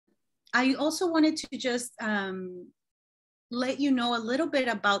I also wanted to just let you know a little bit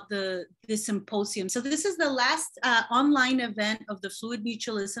about the symposium. So this is the last online event of the Fluid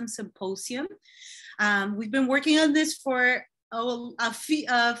Mutualism Symposium. We've been working on this for a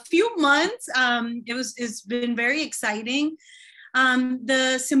few months. It's been very exciting.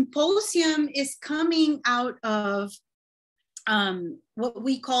 The symposium is coming out of what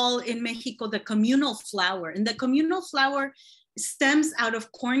we call in Mexico the communal flower. And the communal flower stems out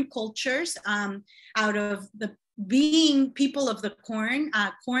of corn cultures, out of the being people of the corn.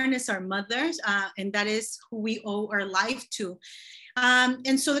 Corn is our mothers, and that is who we owe our life to.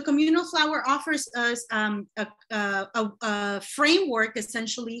 And so the communal flower offers us a framework,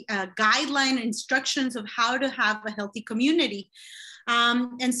 essentially a guideline, instructions of how to have a healthy community.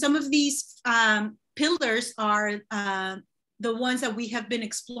 And some of these pillars are the ones that we have been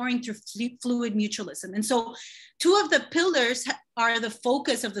exploring through fluid mutualism. And so 2 of the pillars are the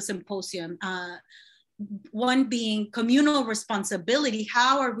focus of the symposium. One being communal responsibility.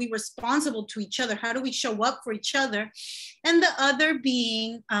 How are we responsible to each other? How do we show up for each other? And the other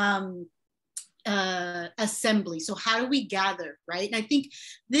being assembly. So how do we gather, right? And I think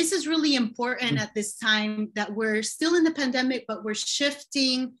this is really important at this time that we're still in the pandemic, but we're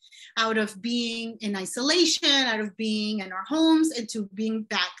shifting out of being in isolation, out of being in our homes, into being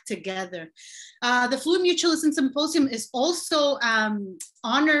back together. The Fluid Mutualism Symposium is also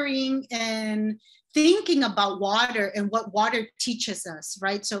honoring and thinking about water and what water teaches us,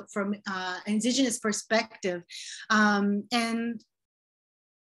 right? So from Indigenous perspective. And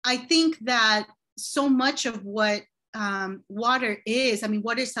I think that so much of what water is, I mean,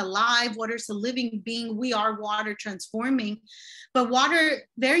 what is alive, what is a living being, we are water transforming, but water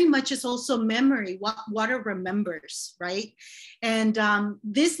very much is also memory. Water remembers, right? And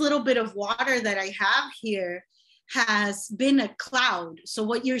this little bit of water that I have here has been a cloud. So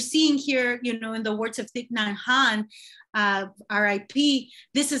what you're seeing here, you know, in the words of Thich Nhat Hanh, RIP,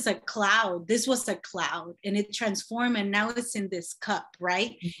 this is a cloud. This was a cloud and it transformed and now it's in this cup,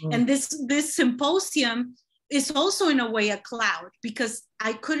 right? Mm-hmm. And this symposium is also in a way a cloud, because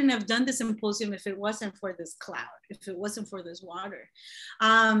I couldn't have done the symposium if it wasn't for this cloud, if it wasn't for this water.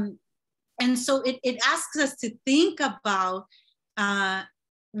 And so it asks us to think about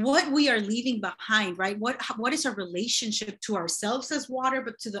what we are leaving behind, right? What is our relationship to ourselves as water,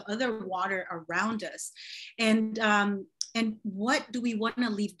 but to the other water around us? And what do we want to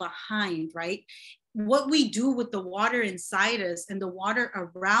leave behind, right? What we do with the water inside us and the water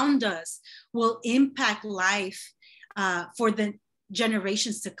around us will impact life for the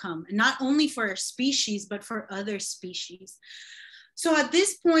generations to come, and not only for our species, but for other species. So at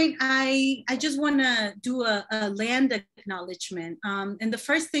this point, I just want to do a land acknowledgement. And the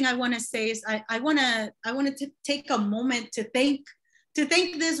first thing I want to say is I want to take a moment to thank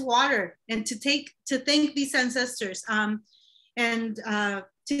this water and to thank these ancestors, and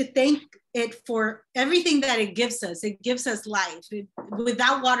to thank it for everything that it gives us. It gives us life.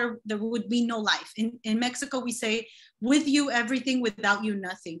 Without water, there would be no life. In Mexico, we say, with you, everything, without you,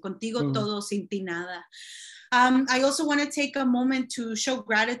 nothing. Contigo todo, sin ti nada. I also want to take a moment to show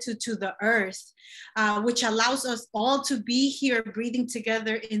gratitude to the earth, which allows us all to be here breathing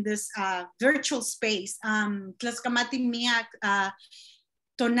together in this virtual space. Tlaxcamati miak,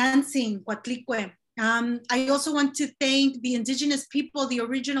 tonantzin, Coatlicue. I also want to thank the indigenous people, the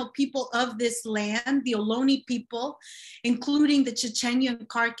original people of this land, the Ohlone people, including the Chochenyo and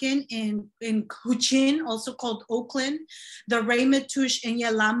Karkin in Huchin, also called Oakland, the Ramaytush in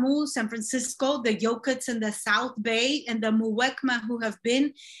Yelamu, San Francisco, the Yokuts in the South Bay, and the Muwekma, who have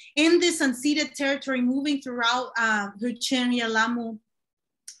been in this unceded territory, moving throughout Huchin, Yelamu,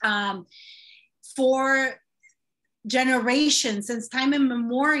 for generations, since time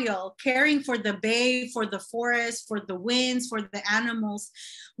immemorial, caring for the bay, for the forest, for the winds, for the animals.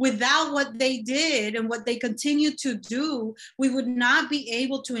 Without what they did and what they continue to do, we would not be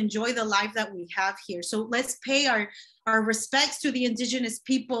able to enjoy the life that we have here. So let's pay our respects to the indigenous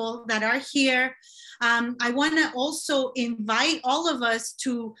people that are here. I want to also invite all of us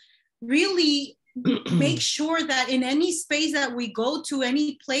to really make sure that in any space that we go to,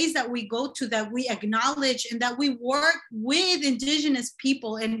 any place that we go to, that we acknowledge and that we work with indigenous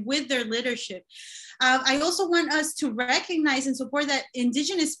people and with their leadership. I also want us to recognize and support that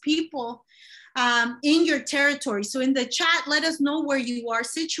indigenous people in your territory. So in the chat, let us know where you are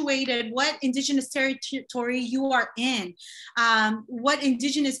situated, what Indigenous territory you are in, what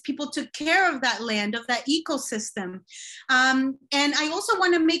Indigenous people took care of that land, of that ecosystem. And I also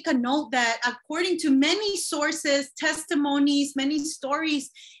want to make a note that according to many sources, testimonies, many stories,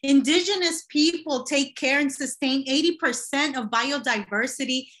 Indigenous people take care and sustain 80% of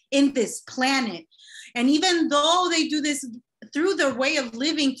biodiversity in this planet. And even though they do this through their way of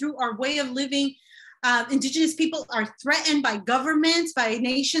living, through our way of living, Indigenous people are threatened by governments, by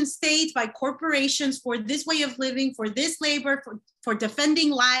nation states, by corporations for this way of living, for this labor, for defending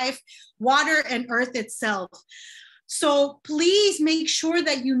life, water, and earth itself. So please make sure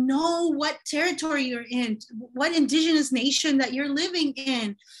that you know what territory you're in, what Indigenous nation that you're living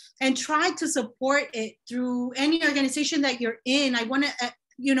in, and try to support it through any organization that you're in. I want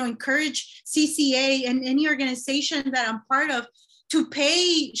to encourage CCA and any organization that I'm part of to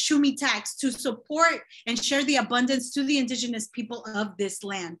pay Shumi tax, to support and share the abundance to the Indigenous people of this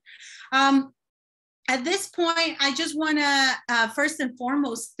land. At this point, I just want to first and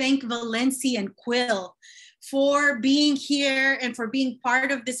foremost thank Valincy and Quill for being here and for being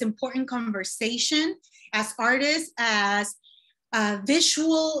part of this important conversation as artists, as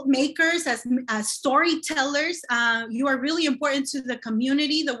visual makers, as storytellers. You are really important to the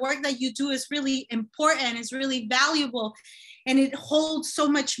community. The work that you do is really important, is really valuable, and it holds so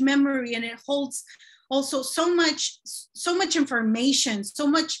much memory, and it holds also so much information, so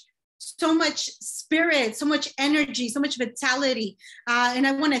much spirit, so much energy, so much vitality. And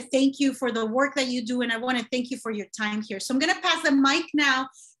I want to thank you for the work that you do, and I want to thank you for your time here. So I'm going to pass the mic now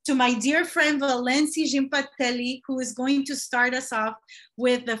to my dear friend Valincy-Jean Patelli, who is going to start us off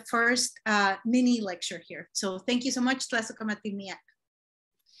with the first mini lecture here. So thank you so much.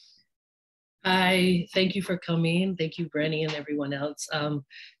 Hi, thank you for coming. Thank you, Brenny, and everyone else. My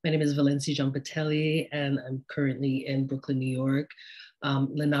name is Valincy-Jean Patelli, and I'm currently in Brooklyn, New York,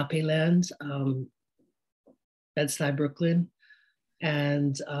 Lenape land, Bed-Stuy, Brooklyn.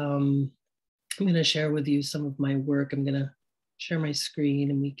 And I'm going to share with you some of my work. I'm going to share my screen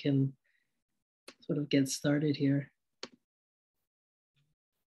and we can sort of get started here.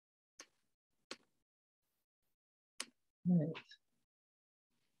 All right.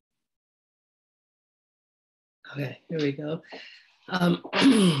 Okay, here we go.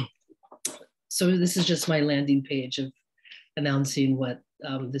 So this is just my landing page of announcing what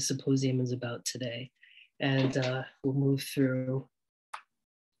the symposium is about today. And we'll move through.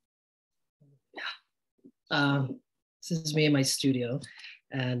 This is me in my studio,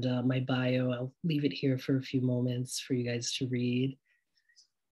 and my bio, I'll leave it here for a few moments for you guys to read.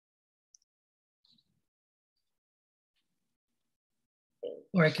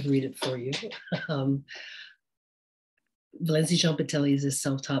 Or I could read it for you. Valincy-Jean Patelli is a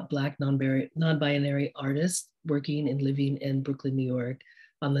self-taught Black non-binary artist working and living in Brooklyn, New York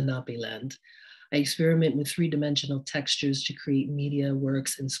on Lenape land. I experiment with three-dimensional textures to create media,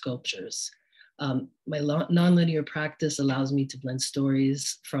 works, and sculptures. My nonlinear practice allows me to blend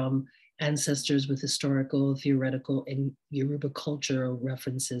stories from ancestors with historical, theoretical, and Yoruba cultural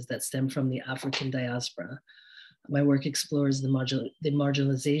references that stem from the African diaspora. My work explores the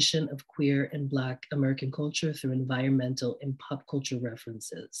marginalization of queer and Black American culture through environmental and pop culture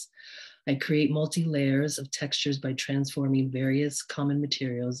references. I create multi-layers of textures by transforming various common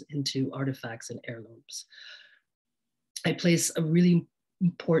materials into artifacts and heirlooms. I place a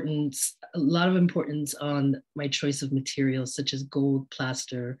lot of importance on my choice of materials such as gold,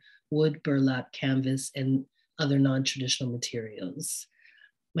 plaster, wood, burlap, canvas, and other non-traditional materials.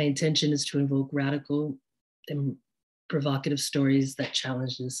 My intention is to invoke radical and provocative stories that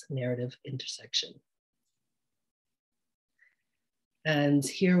challenge this narrative intersection. And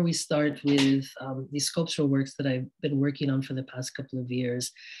here we start with these sculptural works that I've been working on for the past couple of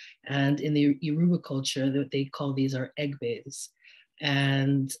years. And in the Yoruba culture, they call these our egbe's.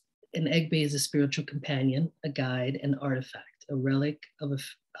 And an egbe is a spiritual companion, a guide, an artifact, a relic of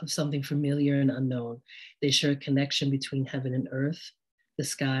something familiar and unknown. They share a connection between heaven and earth, the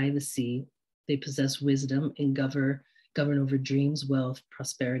sky, the sea. They possess wisdom and govern over dreams, wealth,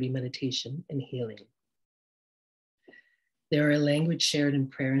 prosperity, meditation, and healing. They are a language shared in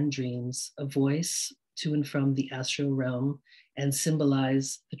prayer and dreams, a voice to and from the astral realm, and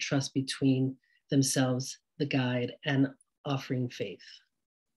symbolize the trust between themselves, the guide, and offering faith.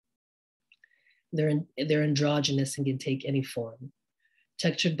 They're androgynous and can take any form.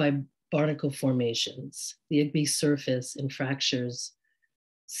 Textured by barnacle formations, the Igbe surface and fractures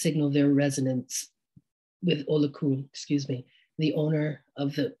signal their resonance with Olokun, the owner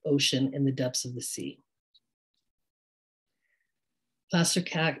of the ocean and the depths of the sea. Plaster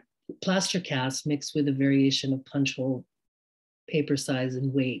plaster casts mixed with a variation of punch hole paper size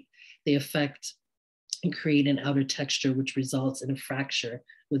and weight, they affect and create an outer texture which results in a fracture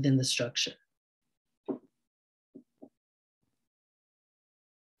within the structure.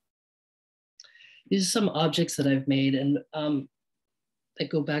 These are some objects that I've made, and I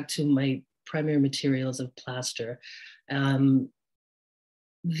go back to my primary materials of plaster.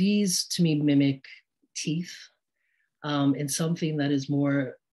 These to me mimic teeth, and something that is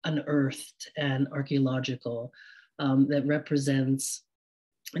more unearthed and archaeological, that represents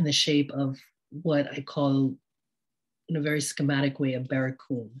in the shape of what I call, in a very schematic way, a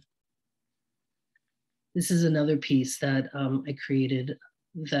barracoon. This is another piece that I created,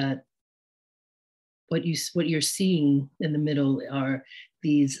 that what you're seeing in the middle are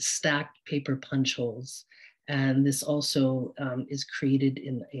these stacked paper punch holes. And this also is created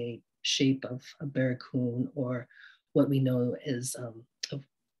in a shape of a barracoon, or what we know is of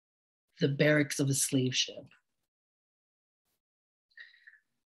the barracks of a slave ship.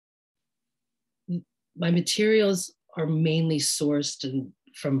 My materials are mainly sourced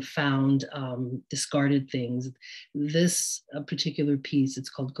from found discarded things. This particular piece, it's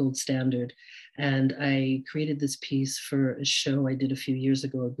called Gold Standard. And I created this piece for a show I did a few years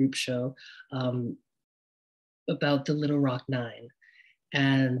ago, a group show about the Little Rock Nine.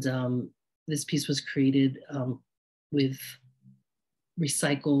 And this piece was created with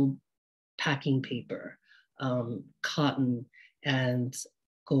recycled packing paper, cotton, and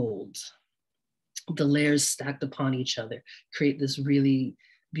gold. The layers stacked upon each other create this really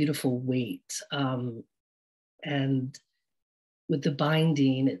beautiful weight. And with the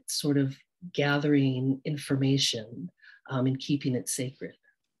binding, it's sort of gathering information and keeping it sacred.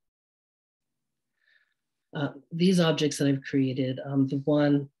 These objects that I've created, the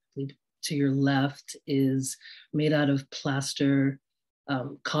one to your left is made out of plaster,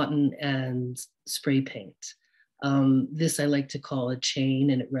 cotton, and spray paint. This I like to call a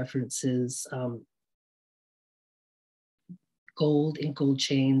chain, and it references gold and gold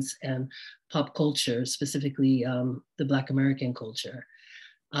chains and pop culture, specifically the Black American culture.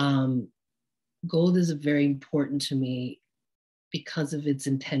 Gold is very important to me because of its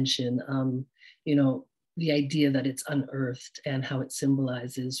intention. You know, the idea that it's unearthed and how it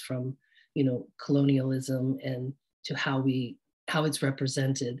symbolizes from, you know, colonialism and to how it's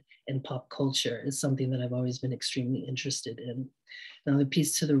represented in pop culture is something that I've always been extremely interested in. Now, the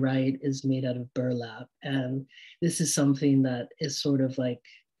piece to the right is made out of burlap, and this is something that is sort of like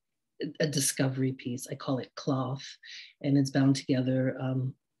a discovery piece. I call it cloth, and it's bound together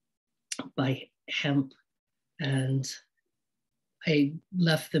by hemp, and I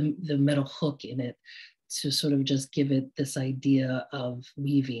left the metal hook in it to sort of just give it this idea of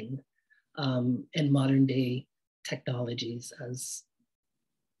weaving and modern day technologies as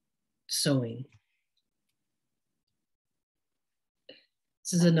sewing.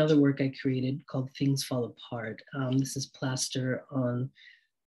 This is another work I created called Things Fall Apart. This is plaster on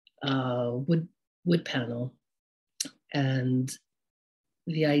wood panel. And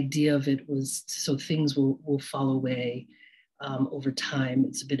the idea of it was so things will fall away over time.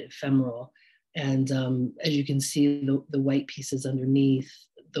 It's a bit ephemeral. And as you can see, the white pieces underneath,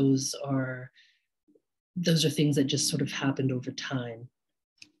 those are things that just sort of happened over time.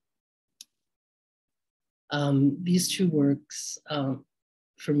 These two works,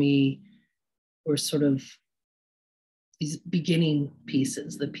 for me, were sort of these beginning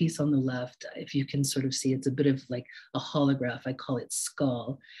pieces. The piece on the left, if you can sort of see, it's a bit of like a holograph. I call it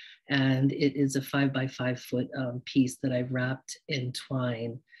Skull. And it is a 5 by 5 foot piece that I've wrapped in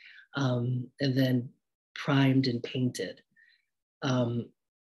twine and then primed and painted.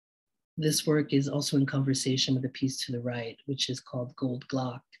 This work is also in conversation with the piece to the right, which is called Gold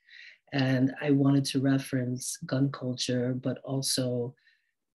Glock. And I wanted to reference gun culture, but also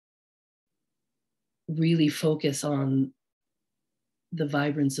really focus on the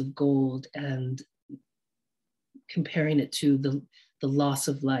vibrance of gold and comparing it to the loss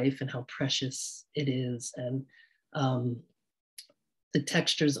of life and how precious it is. And the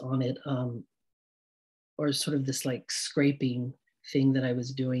textures on it or sort of this like scraping thing that I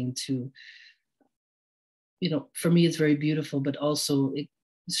was doing to, you know, for me, it's very beautiful, but also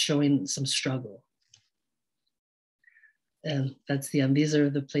it's showing some struggle. And that's the end. These are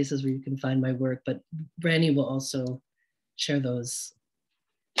the places where you can find my work, but Brandy will also share those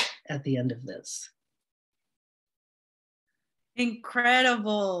at the end of this.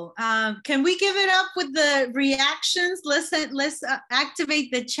 Incredible. Can we give it up with the reactions? Let's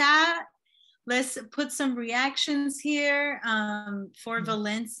activate the chat. Let's put some reactions here for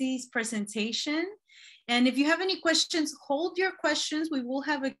Valincy's presentation. And if you have any questions, hold your questions. We will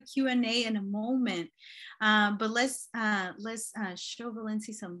have a Q&A in a moment. But let's show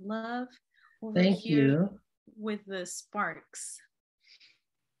Valincy some love over Thank here you. with the sparks.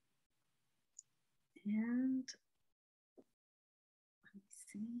 And let me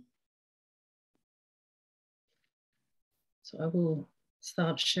see. So I will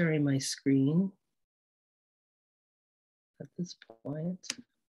stop sharing my screen at this point.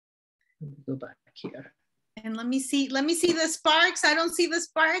 Let me go back here. And let me see the sparks. I don't see the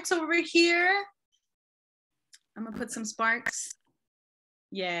sparks over here. I'm gonna put some sparks.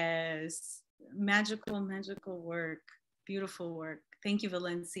 Yes, magical work, beautiful work. Thank you,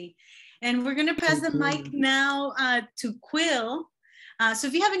 Valincy. And we're gonna pass the mic now to Quill. So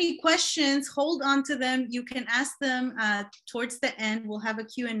if you have any questions, hold on to them. You can ask them towards the end. We'll have a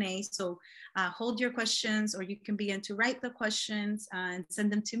Q&A. So hold your questions, or you can begin to write the questions and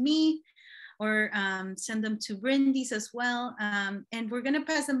send them to me, or send them to Brindy's as well. And we're gonna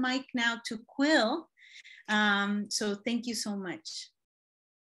pass the mic now to Quill. So thank you so much.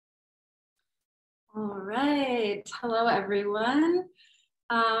 All right, hello everyone.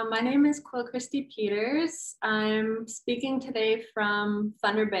 My name is Quill Christie-Peters. I'm speaking today from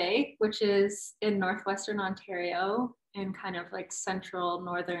Thunder Bay, which is in Northwestern Ontario in kind of like central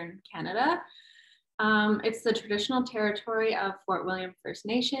northern Canada. It's the traditional territory of Fort William First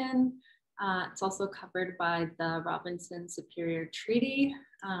Nation. It's also covered by the Robinson Superior Treaty.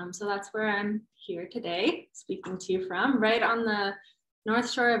 So that's where I'm here today, speaking to you from, right on the north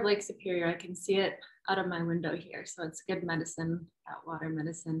shore of Lake Superior. I can see it out of my window here. So it's good medicine, that water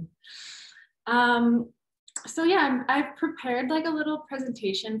medicine. So yeah, I've prepared like a little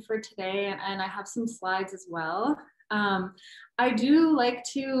presentation for today, and I have some slides as well. I do like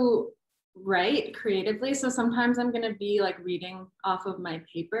to write creatively. So sometimes I'm gonna be like reading off of my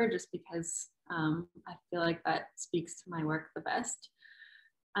paper just because I feel like that speaks to my work the best.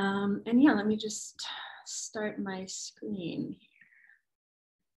 And yeah, let me just start my screen here.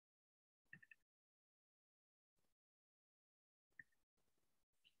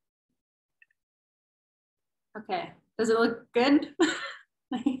 Okay, does it look good?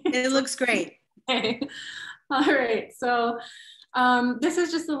 It looks great. Okay. All right, so this is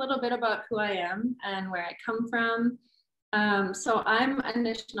just a little bit about who I am and where I come from. So I'm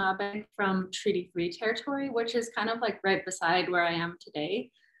Anishinaabe from Treaty-Free Territory, which is kind of like right beside where I am today.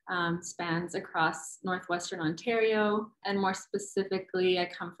 Spans across Northwestern Ontario, and more specifically, I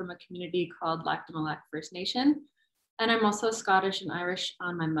come from a community called Black Nonbinary First Nation. And I'm also Scottish and Irish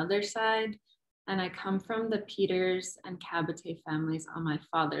on my mother's side. And I come from the Peters and Cabate families on my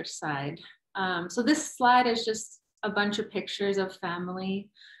father's side. So this slide is just a bunch of pictures of family.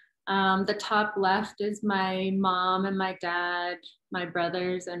 The top left is my mom and my dad, my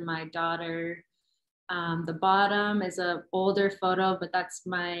brothers and my daughter. The bottom is an older photo, but that's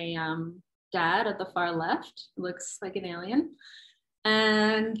my dad at the far left. Looks like an alien.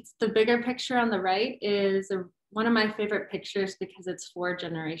 And the bigger picture on the right is one of my favorite pictures because it's 4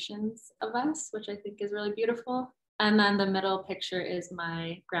 generations of us, which I think is really beautiful. And then the middle picture is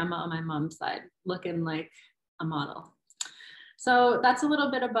my grandma on my mom's side, looking like a model. So that's a little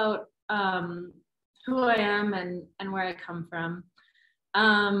bit about who I am and where I come from.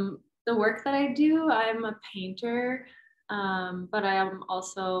 The work that I do, I'm a painter, but I am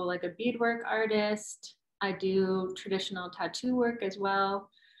also like a beadwork artist. I do traditional tattoo work as well.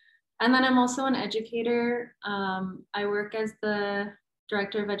 And then I'm also an educator. I work as the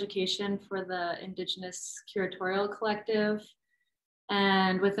Director of Education for the Indigenous Curatorial Collective.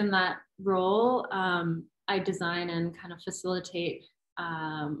 And within that role, I design and kind of facilitate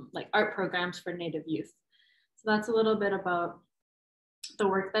like art programs for Native youth. So that's a little bit about the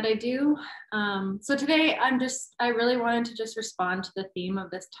work that I do. So today I really wanted to just respond to the theme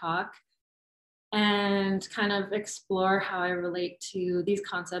of this talk and kind of explore how I relate to these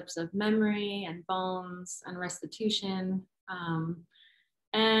concepts of memory and bones and restitution.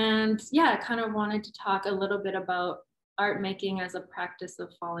 And yeah, I kind of wanted to talk a little bit about art making as a practice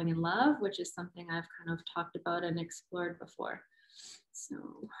of falling in love, which is something I've kind of talked about and explored before. So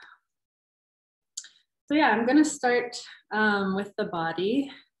yeah, I'm gonna start with the body.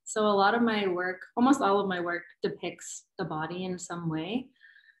 So a lot of my work, almost all of my work depicts the body in some way.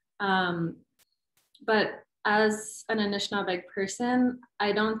 But as an Anishinaabe person,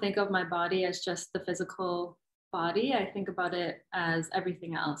 I don't think of my body as just the physical body. I think about it as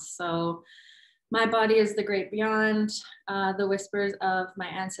everything else. So my body is the great beyond, the whispers of my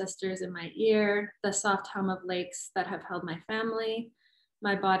ancestors in my ear, the soft hum of lakes that have held my family.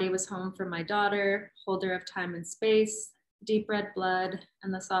 My body was home for my daughter, holder of time and space, deep red blood,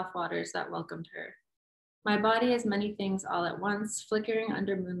 and the soft waters that welcomed her. My body is many things all at once, flickering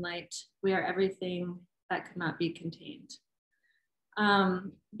under moonlight. We are everything that could not be contained.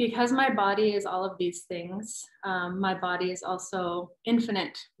 Because my body is all of these things, my body is also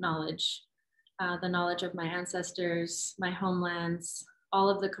infinite knowledge, the knowledge of my ancestors, my homelands, all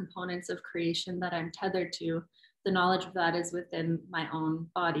of the components of creation that I'm tethered to, the knowledge of that is within my own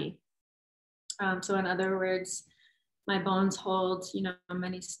body. So in other words, my bones hold,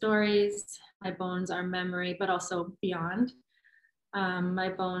 many stories. My bones are memory, but also beyond. My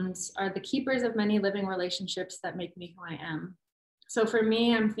bones are the keepers of many living relationships that make me who I am. So for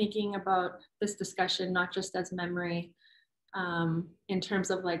me, I'm thinking about this discussion, not just as memory in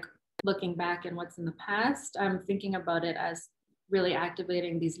terms of like looking back and what's in the past. I'm thinking about it as really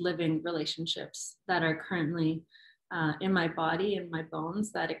activating these living relationships that are currently in my body and my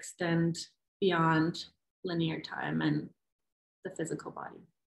bones that extend beyond linear time and the physical body.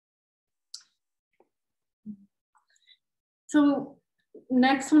 So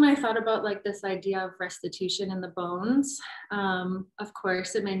next, when I thought about like this idea of restitution in the bones, of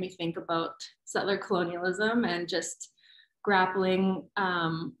course, it made me think about settler colonialism and just grappling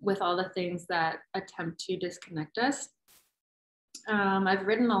with all the things that attempt to disconnect us. I've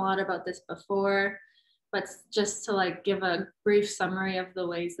written a lot about this before, but just to like give a brief summary of the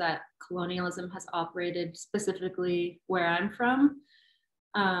ways that colonialism has operated specifically where I'm from.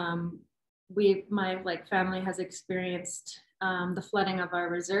 My family has experienced the flooding of our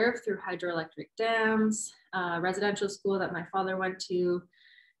reserve through hydroelectric dams, residential school that my father went to,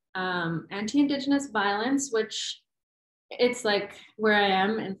 anti-Indigenous violence, which it's like where I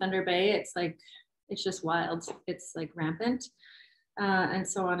am in Thunder Bay, it's just wild. It's like rampant and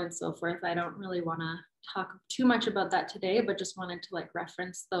so on and so forth. I don't really want to talk too much about that today, but just wanted to like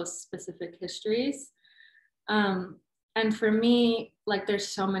reference those specific histories. And for me, like there's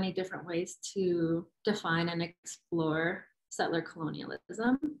so many different ways to define and explore settler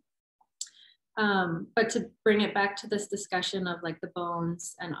colonialism. But to bring it back to this discussion of like the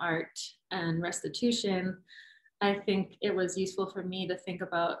bones and art and restitution, I think it was useful for me to think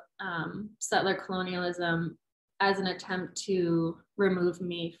about settler colonialism as an attempt to remove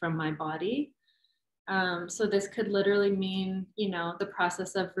me from my body. So this could literally mean, the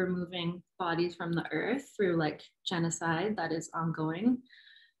process of removing bodies from the earth through like genocide that is ongoing.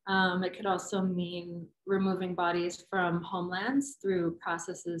 It could also mean removing bodies from homelands through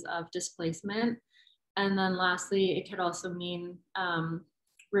processes of displacement. And then lastly, it could also mean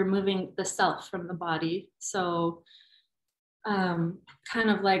removing the self from the body. So kind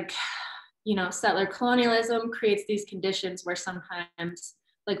of like, settler colonialism creates these conditions where sometimes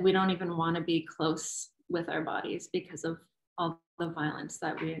like we don't even want to be close with our bodies because of all the violence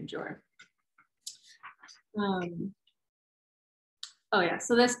that we endure.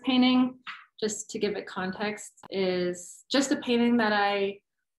 So this painting, just to give it context, is just a painting that I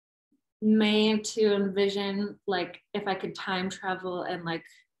made to envision like if I could time travel and like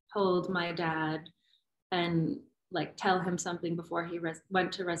hold my dad and like tell him something before he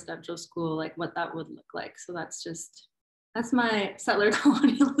went to residential school, like what that would look like. So that's my settler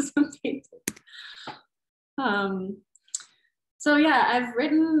colonialism painting. So yeah, I've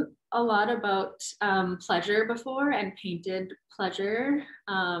written a lot about pleasure before and painted pleasure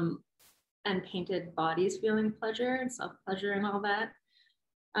and painted bodies feeling pleasure and self-pleasure and all that.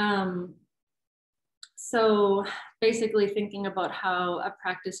 So basically thinking about how a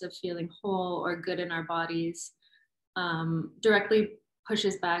practice of feeling whole or good in our bodies directly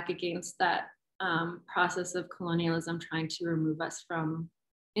pushes back against that process of colonialism trying to remove us from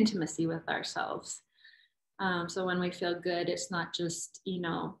intimacy with ourselves. So when we feel good, it's not just,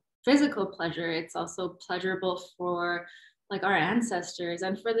 physical pleasure, it's also pleasurable for like our ancestors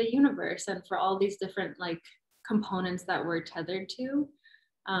and for the universe and for all these different like components that we're tethered to.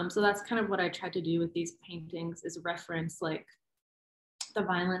 So that's kind of what I tried to do with these paintings, is reference like the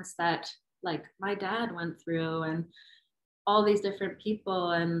violence that like my dad went through and all these different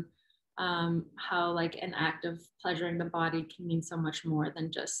people, and how like an act of pleasuring the body can mean so much more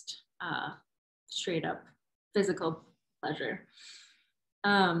than just straight up physical pleasure.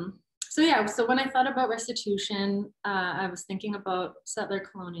 So when I thought about restitution, I was thinking about settler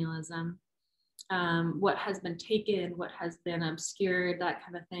colonialism, what has been taken, what has been obscured, that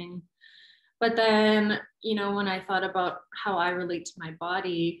kind of thing. But then, when I thought about how I relate to my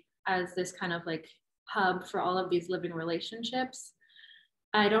body as this kind of like hub for all of these living relationships,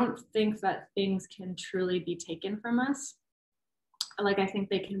 I don't think that things can truly be taken from us. Like, I think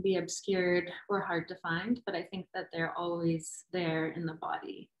they can be obscured or hard to find, but I think that they're always there in the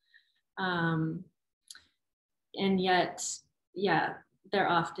body. And yet, yeah, they're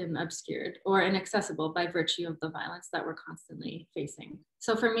often obscured or inaccessible by virtue of the violence that we're constantly facing.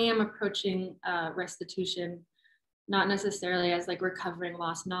 So for me, I'm approaching restitution not necessarily as like recovering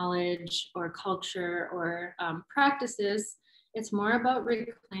lost knowledge or culture or practices. It's more about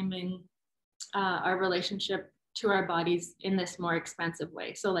reclaiming our relationship to our bodies in this more expansive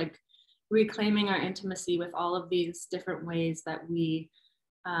way. So like reclaiming our intimacy with all of these different ways that we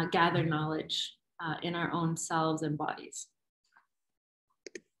gather knowledge in our own selves and bodies.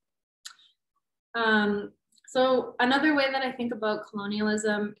 So another way that I think about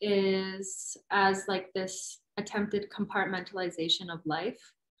colonialism is as like this attempted compartmentalization of life.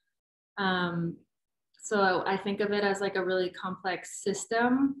 So I think of it as like a really complex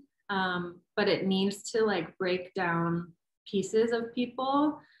system, but it needs to like break down pieces of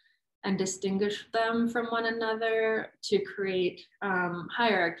people and distinguish them from one another to create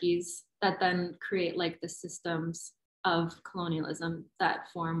hierarchies that then create like the systems of colonialism that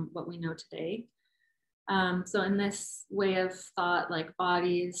form what we know today. So in this way of thought, like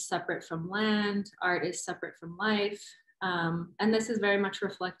bodies separate from land, art is separate from life. And this is very much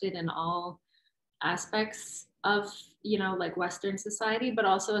reflected in all aspects of, you know, like Western society, but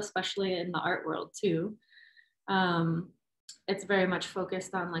also especially in the art world too. It's very much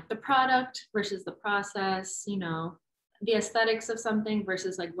focused on like the product versus the process, you know, the aesthetics of something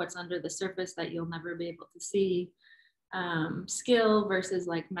versus like what's under the surface that you'll never be able to see. Skill versus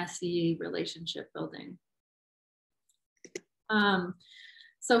like messy relationship building.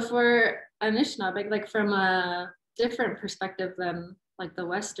 So for Anishinaabe, like from a different perspective than like the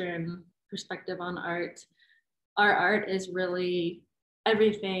Western perspective on art, our art is really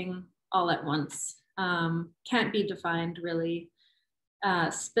everything all at once. Can't be defined really,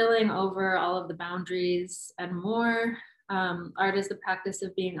 spilling over all of the boundaries and more. Art is the practice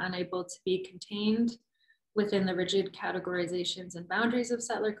of being unable to be contained within the rigid categorizations and boundaries of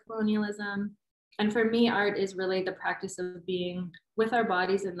settler colonialism. And for me, art is really the practice of being with our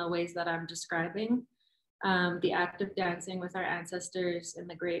bodies in the ways that I'm describing, the act of dancing with our ancestors in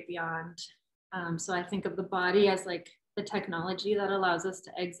the great beyond. So I think of the body as like the technology that allows us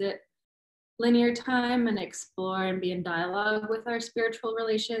to exit linear time and explore and be in dialogue with our spiritual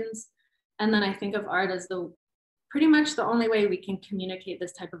relations. And then I think of art as the pretty much the only way we can communicate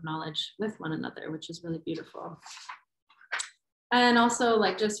this type of knowledge with one another, which is really beautiful. And also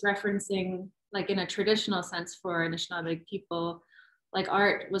like just referencing like in a traditional sense for Anishinaabe people, like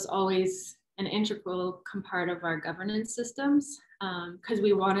art was always an integral part of our governance systems because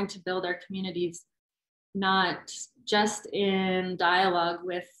we wanted to build our communities not just in dialogue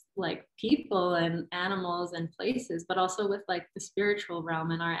with like people and animals and places, but also with like the spiritual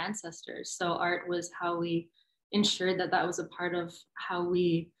realm and our ancestors. So art was how we ensured that that was a part of how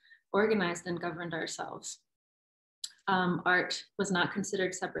we organized and governed ourselves. Art was not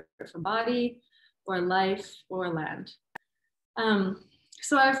considered separate from body or life or land.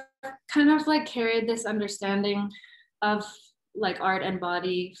 So I've kind of like carried this understanding of like art and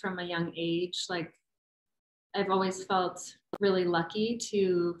body from a young age. Like I've always felt really lucky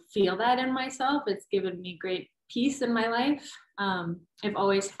to feel that in myself. It's given me great peace in my life. I've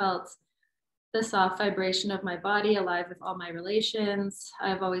always felt the soft vibration of my body alive with all my relations.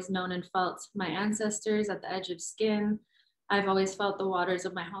 I've always known and felt my ancestors at the edge of skin. I've always felt the waters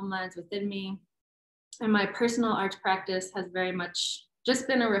of my homelands within me. And my personal art practice has very much just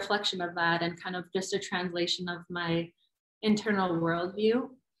been a reflection of that and kind of just a translation of my internal worldview.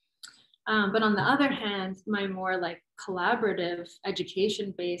 But on the other hand, my more like collaborative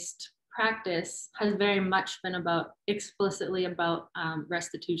education-based practice has very much been about explicitly about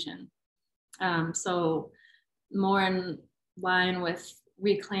restitution. So more in line with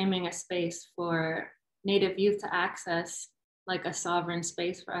reclaiming a space for Native youth to access like a sovereign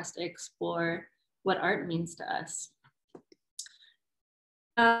space for us to explore what art means to us.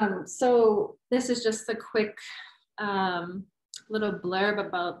 So this is just a quick little blurb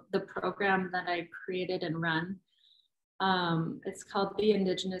about the program that I created and run. It's called the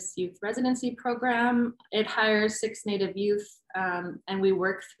Indigenous Youth Residency Program. It hires 6 Native youth and we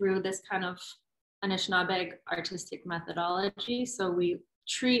work through this kind of Anishinaabe artistic methodology. So we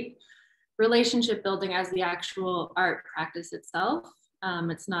treat relationship building as the actual art practice itself.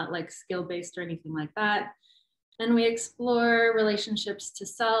 It's not like skill-based or anything like that. And we explore relationships to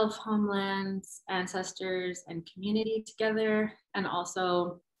self, homelands, ancestors, and community together, and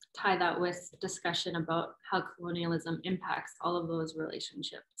also tie that with discussion about how colonialism impacts all of those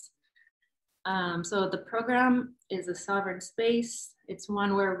relationships. So the program is a sovereign space. It's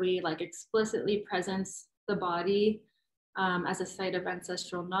one where we like explicitly presence the body as a site of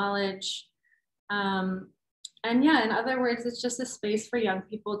ancestral knowledge. And yeah, in other words, it's just a space for young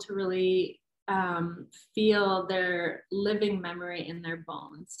people to really feel their living memory in their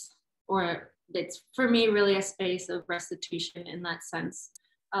bones. Or it's, for me, really a space of restitution in that sense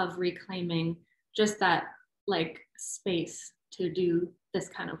of reclaiming just that like space to do this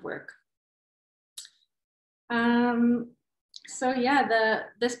kind of work. So yeah,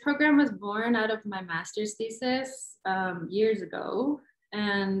 this program was born out of my master's thesis years ago.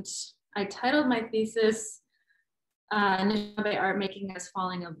 And I titled my thesis, Anishinaabe Art Making Us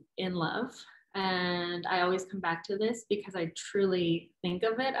Falling in Love. And I always come back to this because I truly think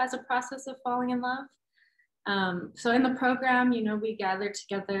of it as a process of falling in love. So in the program, you know, we gather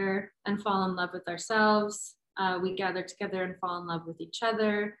together and fall in love with ourselves. We gather together and fall in love with each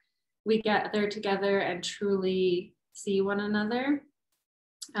other. We gather together and truly see one another.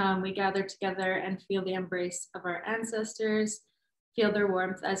 We gather together and feel the embrace of our ancestors, feel their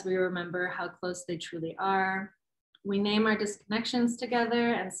warmth as we remember how close they truly are. We name our disconnections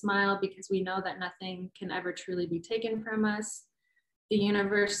together and smile because we know that nothing can ever truly be taken from us. The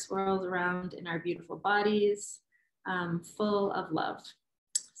universe swirls around in our beautiful bodies, full of love.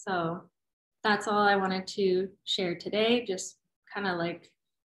 So that's all I wanted to share today, just kind of like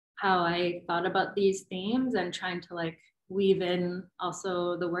how I thought about these themes and trying to like weave in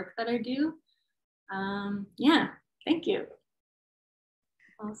also the work that I do. Yeah, thank you.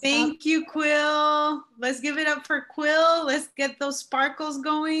 Thank you, Quill. Let's give it up for Quill. Let's get those sparkles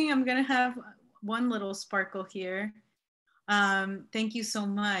going. I'm gonna have one little sparkle here. Thank you so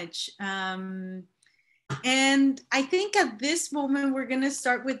much. And I think at this moment, we're gonna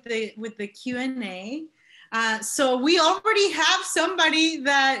start with the Q&A. So we already have somebody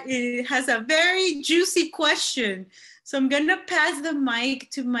that has a very juicy question. So I'm gonna pass the mic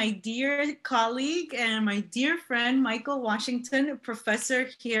to my dear colleague and my dear friend, Michael Washington, a professor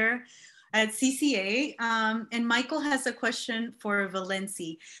here at CCA. And Michael has a question for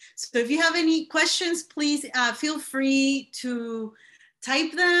Valincy. So if you have any questions, please feel free to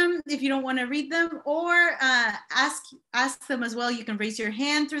type them if you don't want to read them, or ask them as well. You can raise your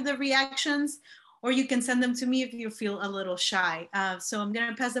hand through the reactions, or you can send them to me if you feel a little shy. So I'm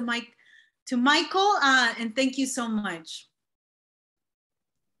gonna pass the mic to Michael, and thank you so much.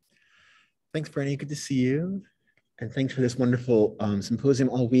 Thanks, Bernie, good to see you. And thanks for this wonderful symposium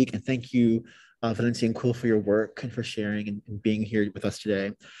all week. And thank you, Valincy and Quill, for your work and for sharing and being here with us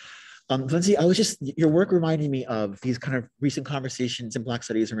today. Valincy, your work reminded me of these kind of recent conversations in Black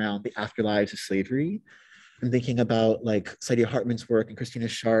studies around the afterlives of slavery. I'm thinking about like Saidiya Hartman's work and Christina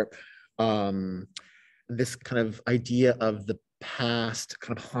Sharp, this kind of idea of the past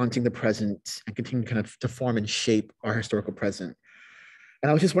kind of haunting the present and continuing kind of to form and shape our historical present.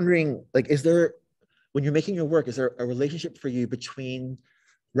 And I was just wondering, like, when you're making your work, is there a relationship for you between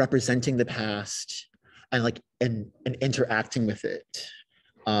representing the past and like and interacting with it,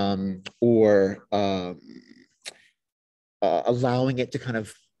 or allowing it to kind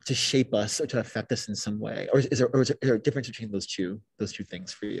of to shape us or to affect us in some way, or is there a difference between those two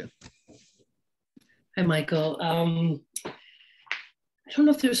things for you? Hi, Michael. I don't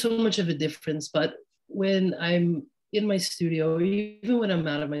know if there's so much of a difference, but when I'm in my studio, or even when I'm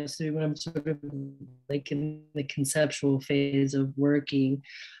out of my studio, when I'm sort of like in the conceptual phase of working,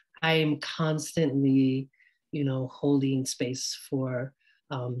 I am constantly, you know, holding space for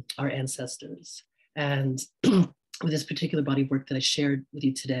our ancestors. And with this particular body of work that I shared with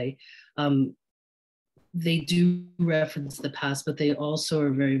you today, they do reference the past, but they also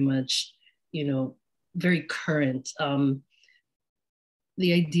are very much, you know, very current.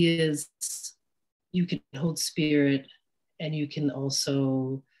 The idea is you can hold spirit and you can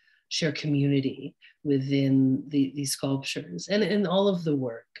also share community within these sculptures and in all of the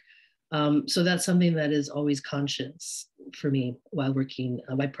work. So that's something that is always conscious for me while working,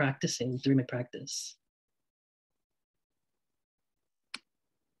 by practicing, during my practice.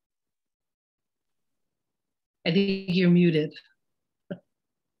 I think you're muted.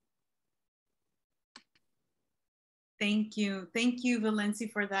 Thank you,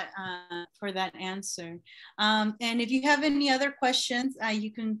 Valincy, for that answer. And if you have any other questions,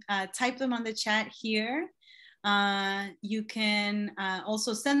 you can type them on the chat here. You can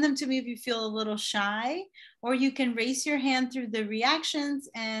also send them to me if you feel a little shy, or you can raise your hand through the reactions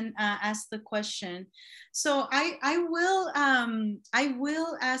and ask the question. So I will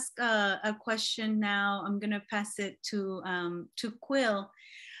ask a question now. I'm gonna pass it to Quill.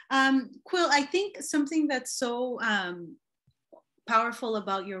 Quill, I think something that's so powerful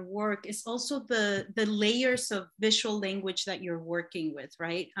about your work is also the layers of visual language that you're working with,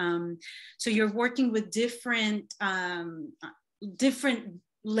 right? So you're working with different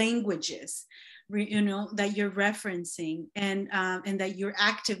languages that you're referencing, and that you're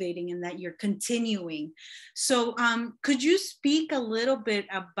activating, and that you're continuing. So could you speak a little bit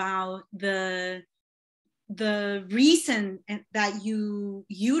about the reason that you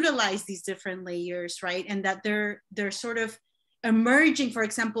utilize these different layers, right? And that they're sort of emerging, for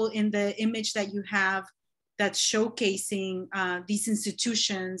example, in the image that you have that's showcasing these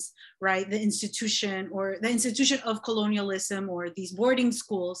institutions, right? The institution of colonialism, or these boarding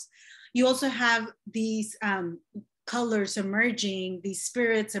schools. You also have these colors emerging, these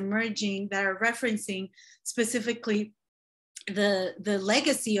spirits emerging that are referencing specifically the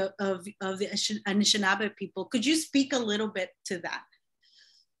legacy of the Anishinaabe people. Could you speak a little bit to that?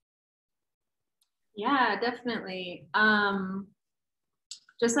 Yeah, definitely.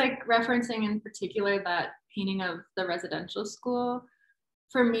 Just like referencing in particular that painting of the residential school,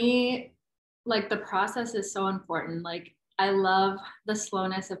 for me, like the process is so important. Like I love the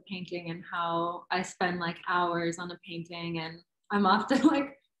slowness of painting and how I spend like hours on a painting, and I'm often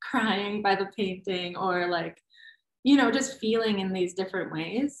like crying by the painting, or like, you know, just feeling in these different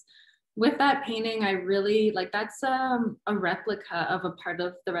ways. With that painting, I really like, that's a replica of a part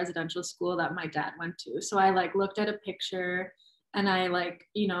of the residential school that my dad went to. So I like looked at a picture, and I like,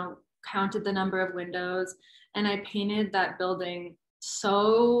 you know, counted the number of windows, and I painted that building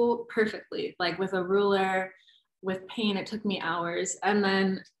so perfectly, like with a ruler, with paint. It took me hours. And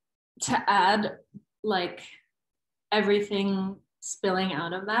then to add like everything spilling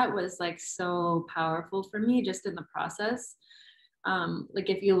out of that was like so powerful for me just in the process. Like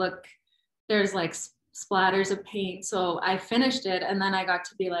if you look, there's like splatters of paint. So I finished it, and then I got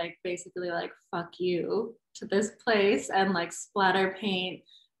to be like basically like fuck you to this place, and like splatter paint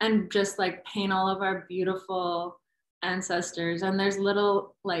and just like paint all of our beautiful ancestors. And there's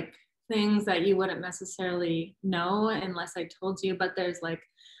little like things that you wouldn't necessarily know unless I told you, but there's like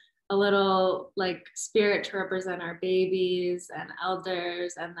a little like spirit to represent our babies and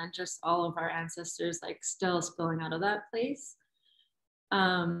elders, and then just all of our ancestors like still spilling out of that place.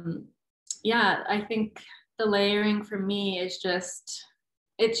 Yeah, I think the layering for me is just,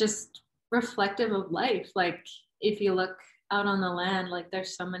 it's just reflective of life. Like if you look out on the land, like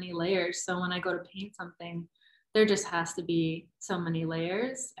there's so many layers. So when I go to paint something, there just has to be so many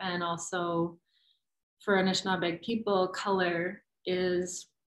layers. And also for Anishinaabe people, color is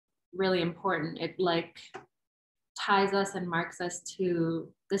really important. It like ties us and marks us to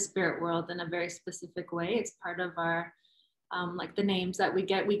the spirit world in a very specific way. It's part of our like the names that we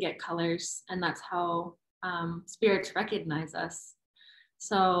get colors, and that's how spirits recognize us.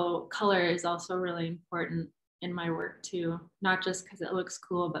 So color is also really important in my work too, not just because it looks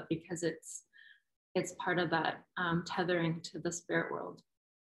cool, but because it's part of that tethering to the spirit world.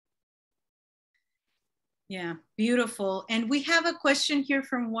 Yeah, beautiful. And we have a question here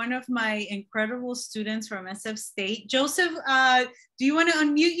from one of my incredible students from SF State. Joseph, do you want to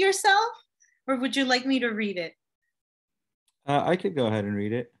unmute yourself, or would you like me to read it? I could go ahead and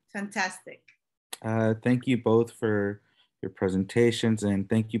read it. Fantastic. Thank you both for your presentations, and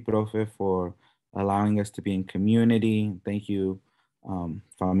thank you, Profe, for allowing us to be in community. Thank you,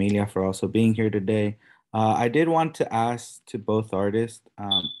 Familia, for also being here today. I did want to ask to both artists,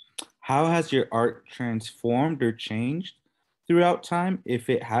 how has your art transformed or changed throughout time,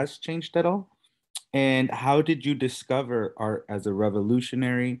 if it has changed at all? And how did you discover art as a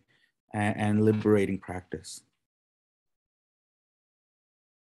revolutionary and liberating practice?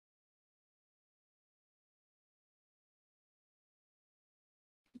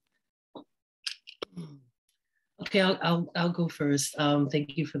 Okay, I'll go first.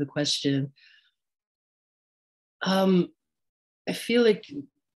 Thank you for the question. I feel like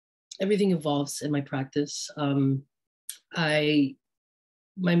everything evolves in my practice. The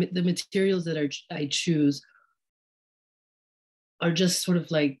materials that I choose are just sort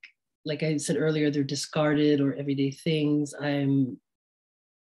of like I said earlier, they're discarded or everyday things. I'm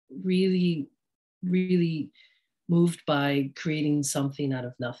really, really moved by creating something out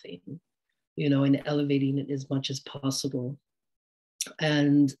of nothing, you know, and elevating it as much as possible.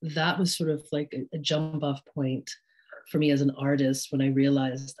 And that was sort of like a jump off point for me as an artist when I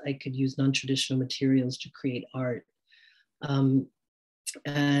realized I could use non-traditional materials to create art.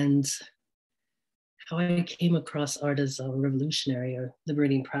 And how I came across art as a revolutionary or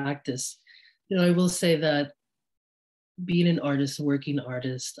liberating practice, you know, I will say that being an artist, a working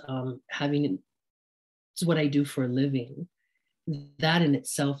artist, it's what I do for a living. That in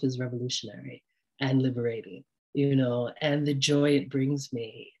itself is revolutionary and liberating, you know, and the joy it brings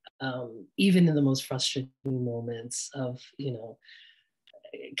me, even in the most frustrating moments of, you know,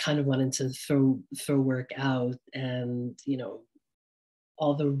 kind of wanting to throw work out and, you know,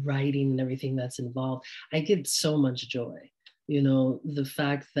 all the writing and everything that's involved, I get so much joy. You know, the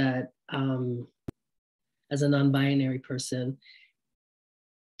fact that as a non-binary person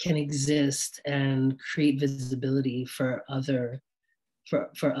can exist and create visibility for other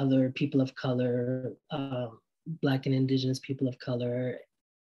people of color, Black and Indigenous people of color.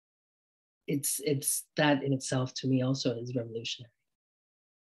 It's that in itself to me also is revolutionary.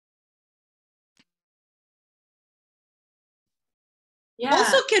 Yeah.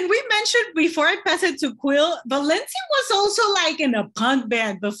 Also, can we mention before I pass it to Quill, Valincy was also like in a punk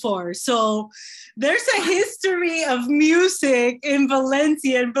band before. So there's a history of music in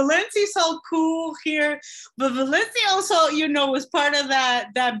Valincy, and Valincy's all cool here. But Valincy also, you know, was part of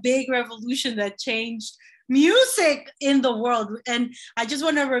that big revolution that changed music in the world. And I just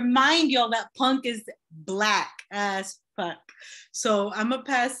want to remind y'all that punk is Black as fuck. So I'm gonna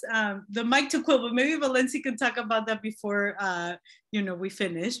pass the mic to Quill, but maybe Valincy can talk about that before you know, we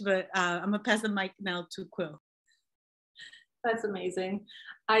finish. But I'm gonna pass the mic now to Quill. That's amazing.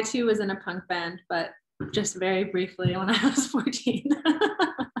 I too was in a punk band, but just very briefly when I was 14.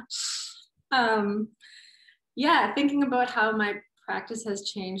 Yeah, thinking about how my practice has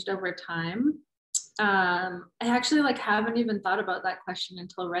changed over time. I actually like haven't even thought about that question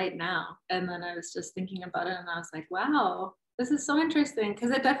until right now. And then I was just thinking about it and I was like, wow, this is so interesting, because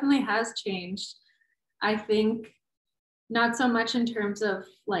it definitely has changed. I think not so much in terms of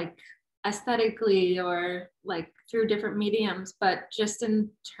like aesthetically or like through different mediums, but just in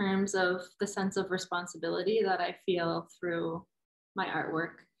terms of the sense of responsibility that I feel through my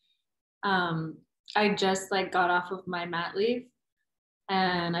artwork. I just like got off of my mat leave,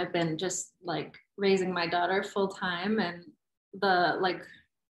 and I've been just like raising my daughter full time. And the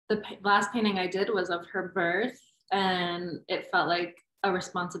last painting I did was of her birth, and it felt like a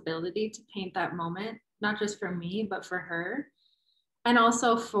responsibility to paint that moment, not just for me, but for her. And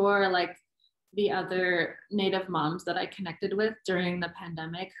also for like the other Native moms that I connected with during the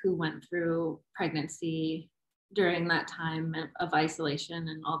pandemic who went through pregnancy during that time of isolation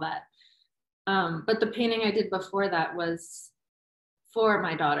and all that. But the painting I did before that was for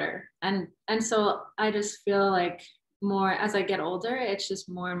my daughter. And so I just feel like more as I get older, it's just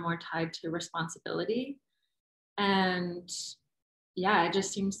more and more tied to responsibility. And yeah, it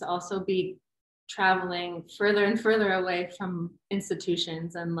just seems to also be traveling further and further away from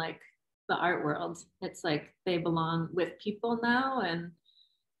institutions and like the art world. It's like they belong with people now. And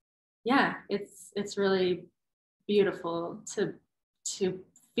yeah, it's really beautiful to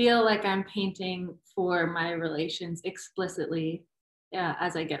feel like I'm painting for my relations explicitly. Yeah,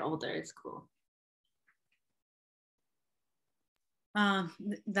 as I get older. It's cool.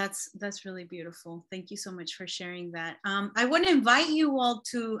 That's really beautiful. Thank you so much for sharing that. I want to invite you all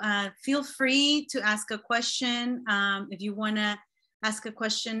to feel free to ask a question. If you want to ask a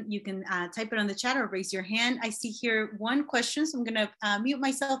question, you can type it on the chat or raise your hand. I see here one question, so I'm going to mute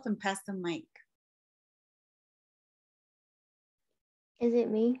myself and pass the mic. Is it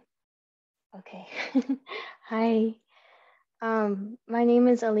me? Okay. Hi. My name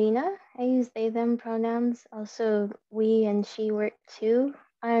is Alina. I use they, them pronouns. Also, we and she work too.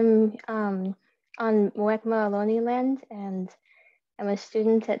 I'm on Muwekma Ohlone land, and I'm a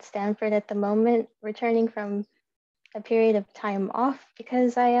student at Stanford at the moment, returning from a period of time off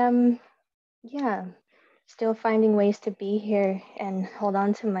because I am, still finding ways to be here and hold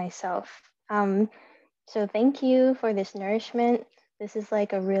on to myself. So thank you for this nourishment. This is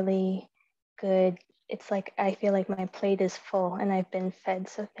like a really good, it's like I feel like my plate is full and I've been fed.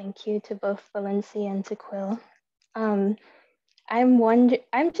 So thank you to both Valincy and to Quill. I'm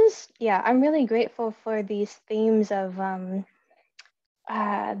really grateful for these themes of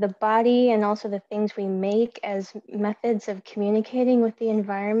the body and also the things we make as methods of communicating with the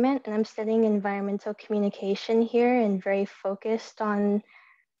environment. And I'm studying environmental communication here and very focused on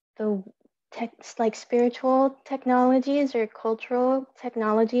the like spiritual technologies or cultural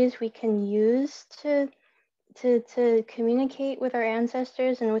technologies we can use to communicate with our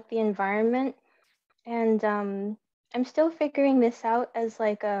ancestors and with the environment. And I'm still figuring this out as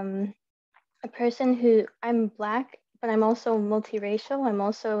like a person who, I'm Black, but I'm also multiracial. I'm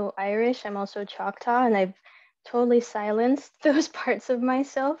also Irish. I'm also Choctaw, and I've totally silenced those parts of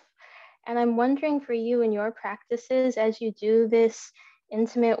myself. And I'm wondering for you in your practices, as you do this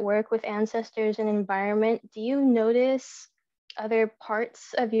intimate work with ancestors and environment, do you notice other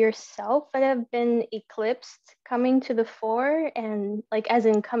parts of yourself that have been eclipsed coming to the fore, and like as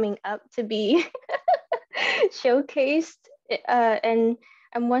in coming up to be showcased? And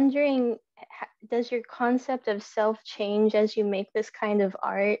I'm wondering, does your concept of self change as you make this kind of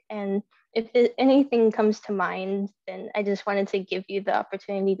art? And if anything comes to mind, then I just wanted to give you the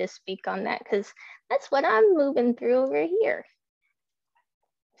opportunity to speak on that, because that's what I'm moving through over here.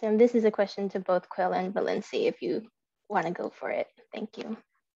 So this is a question to both Quill and Valincy, if you want to go for it. Thank you.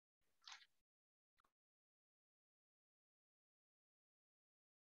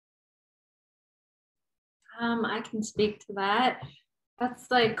 I can speak to that. That's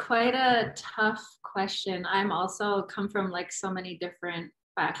like quite a tough question. I'm also come from like so many different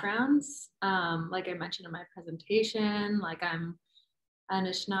backgrounds. Like I mentioned in my presentation, like I'm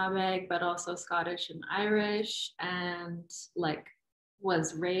Anishinaabe, but also Scottish and Irish, and like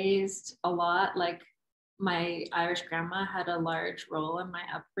was raised a lot. Like my Irish grandma had a large role in my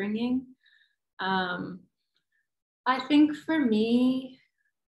upbringing. I think for me,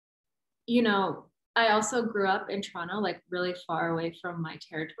 you know, I also grew up in Toronto, like really far away from my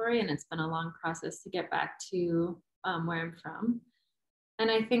territory, and it's been a long process to get back to where I'm from. And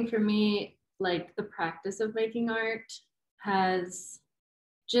I think for me, like the practice of making art has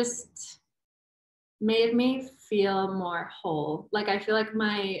just made me feel more whole. Like I feel like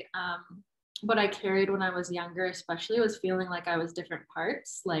my, what I carried when I was younger, especially, was feeling like I was different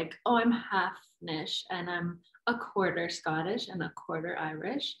parts. Like, oh, I'm half Nish and I'm a quarter Scottish and a quarter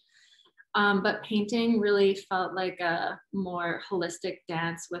Irish. But painting really felt like a more holistic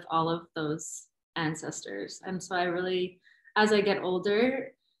dance with all of those ancestors. And so I really, as I get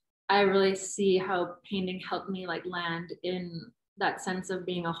older, I really see how painting helped me like land in that sense of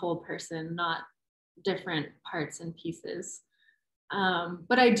being a whole person, not different parts and pieces.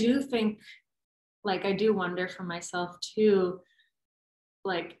 But I do think, like, I do wonder for myself too,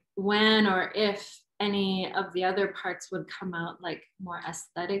 like when or if any of the other parts would come out like more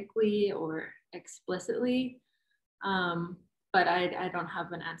aesthetically or explicitly. But I don't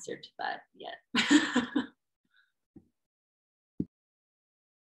have an answer to that yet.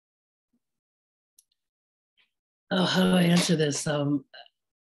 Oh, how do I answer this? I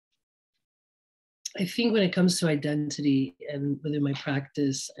think when it comes to identity and within my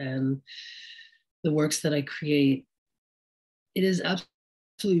practice and the works that I create, it is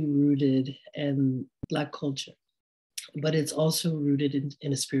absolutely rooted in Black culture, but it's also rooted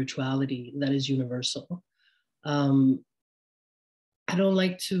in a spirituality that is universal. I don't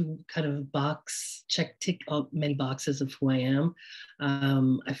like to kind of tick up many boxes of who I am.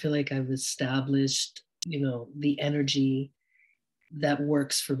 I feel like I've established, you know, the energy that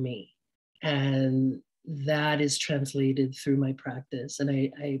works for me. And that is translated through my practice. And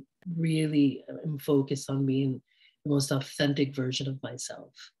I really am focused on being the most authentic version of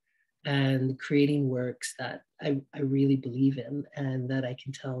myself and creating works that I really believe in and that I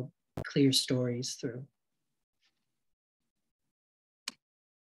can tell clear stories through.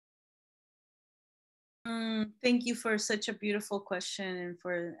 Thank you for such a beautiful question and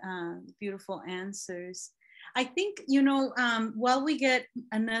for beautiful answers. I think, you know, while we get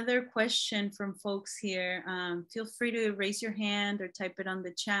another question from folks here, feel free to raise your hand or type it on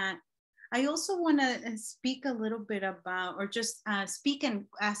the chat. I also want to speak a little bit about, or just speak and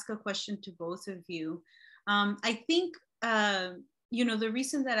ask a question to both of you. I think, you know, the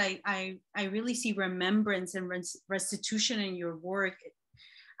reason that I really see remembrance and restitution in your work,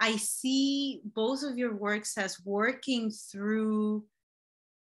 I see both of your works as working through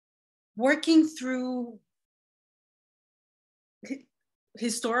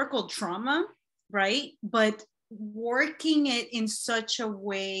historical trauma, right? But working it in such a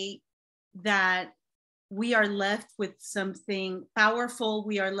way that we are left with something powerful.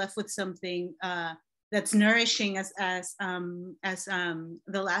 We are left with something that's nourishing, as the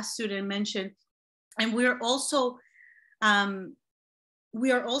last student mentioned, and we are also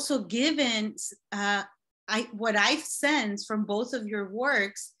given what I've sensed from both of your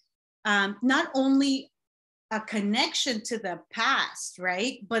works, not only a connection to the past,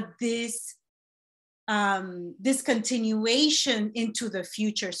 right? But this continuation into the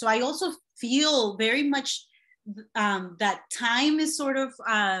future. So I also feel very much that time is sort of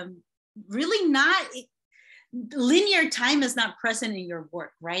really not, linear time is not present in your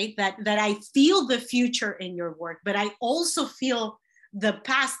work, right? That I feel the future in your work, but I also feel the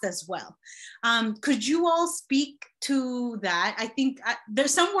past as well. Could you all speak to that? I think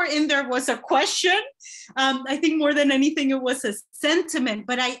there's somewhere in there was a question. I think more than anything, it was a sentiment,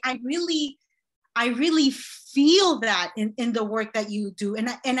 but I really feel that in the work that you do.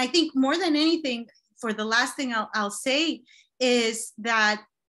 And I think more than anything, for the last thing I'll say is that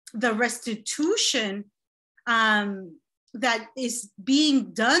the restitution that is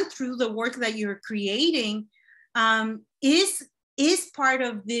being done through the work that you're creating is part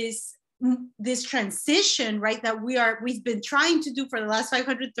of this this transition, right, that we've been trying to do for the last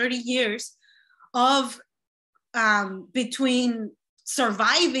 530 years of between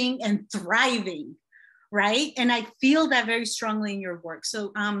surviving and thriving, right? And I feel that very strongly in your work.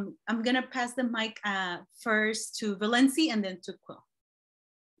 So I'm gonna pass the mic first to Valincy and then to Quill.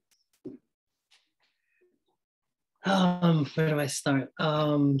 Where do I start?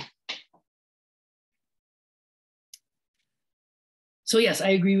 So yes, I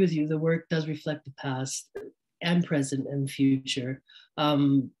agree with you. The work does reflect the past and present and future.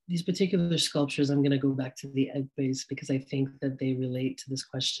 These particular sculptures, I'm going to go back to the egg base because I think that they relate to this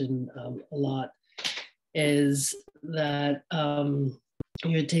question a lot, is that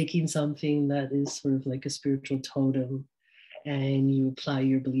you're taking something that is sort of like a spiritual totem and you apply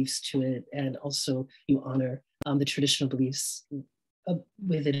your beliefs to it, and also you honor the traditional beliefs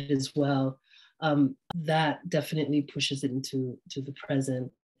with it as well. That definitely pushes it into the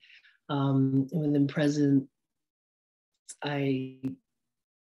present. Within present, I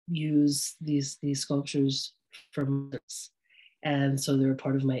use these sculptures for months, and so they're a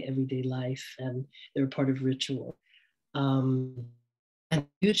part of my everyday life, and they're a part of ritual. And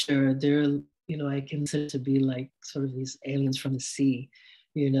future, they're, you know, I consider to be like sort of these aliens from the sea,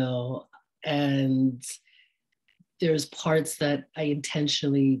 you know, and there's parts that I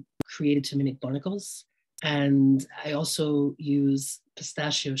intentionally created to mimic barnacles. And I also use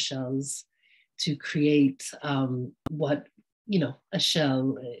pistachio shells to create what, you know, a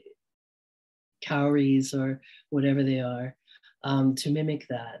shell, cowries or whatever they are, to mimic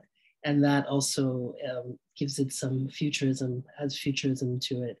that. And that also gives it some futurism, adds futurism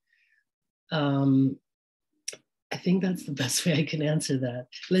to it. I think that's the best way I can answer that.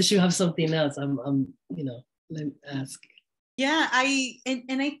 Unless you have something else, I'm you know, let me ask. Yeah, I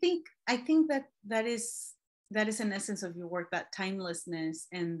think that is an essence of your work, that timelessness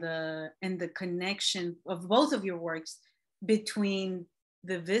and the connection of both of your works between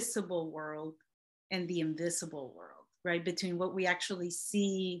the visible world and the invisible world, right? Between what we actually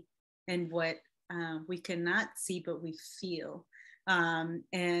see and what we cannot see but we feel,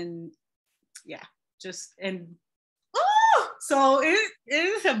 and yeah, just and so it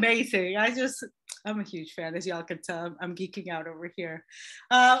is amazing. I'm a huge fan, as y'all can tell. I'm geeking out over here.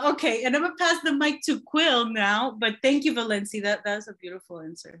 Okay, and I'm gonna pass the mic to Quill now, but thank you, Valincy. That was a beautiful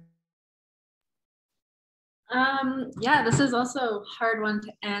answer. Yeah, this is also a hard one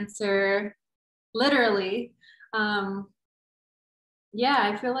to answer literally. Yeah,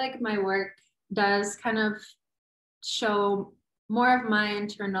 I feel like my work does kind of show more of my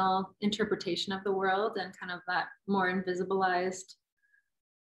internal interpretation of the world and kind of that more invisibilized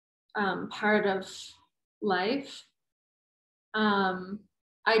part of life.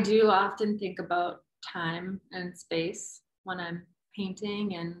 I do often think about time and space when I'm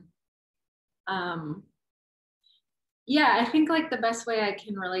painting, and yeah, I think like the best way I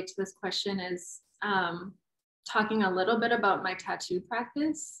can relate to this question is talking a little bit about my tattoo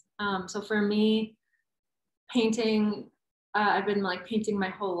practice. So for me, painting, I've been like painting my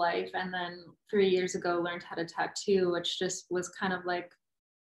whole life, and then 3 years ago learned how to tattoo, which just was kind of like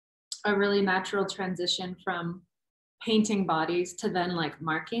a really natural transition from painting bodies to then like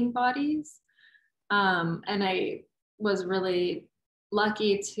marking bodies. And I was really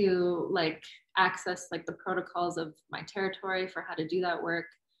lucky to like access like the protocols of my territory for how to do that work.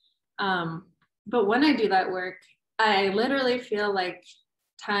 But when I do that work, I literally feel like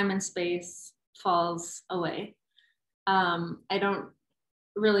time and space falls away. I don't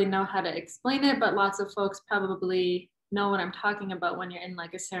really know how to explain it, but lots of folks probably know what I'm talking about when you're in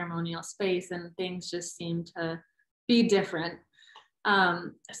like a ceremonial space and things just seem to be different.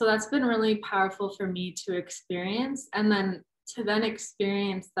 So that's been really powerful for me to experience, and then to then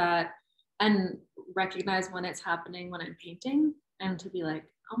experience that and recognize when it's happening when I'm painting, and to be like,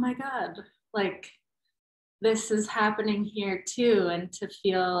 oh my God, like this is happening here too. And to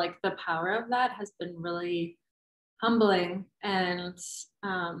feel like the power of that has been really humbling and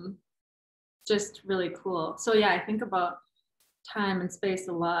just really cool. So yeah, I think about time and space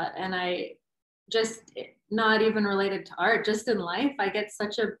a lot, and I just, not even related to art, just in life, I get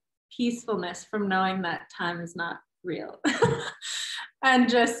such a peacefulness from knowing that time is not real. And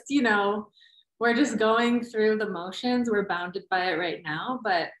just, you know, we're just going through the motions, we're bounded by it right now,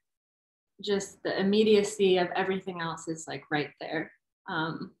 but just the immediacy of everything else is like right there.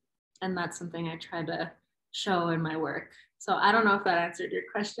 And that's something I try to show in my work. So I don't know if that answered your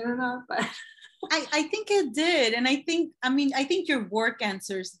question or not, but I think it did. And I think your work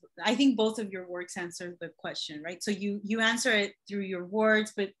answers, I think both of your works answer the question, right? So you answer it through your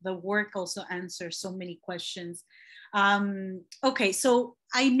words, but the work also answers so many questions Okay, so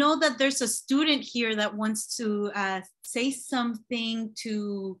I know that there's a student here that wants to say something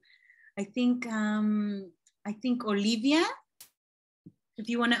to, I think Olivia, if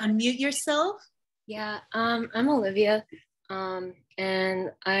you want to unmute yourself. Yeah, I'm Olivia,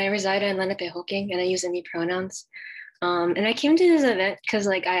 and I reside in Lenape-Hoking, and I use me pronouns. And I came to this event because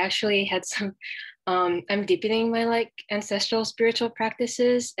like I actually had some, I'm deepening my like ancestral spiritual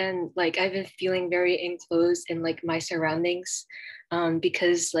practices, and like I've been feeling very enclosed in like my surroundings,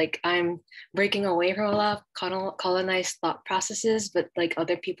 because like I'm breaking away from a lot of colonized thought processes, but like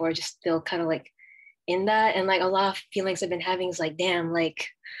other people are just still kind of like in that, and like a lot of feelings I've been having is like, damn, like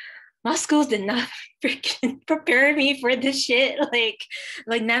my schools did not freaking prepare me for this shit. Like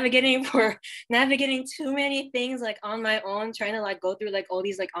navigating too many things like on my own, trying to like go through like all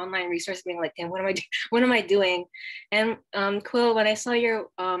these like online resources, being like, damn, what am I doing? And Quill, when I saw your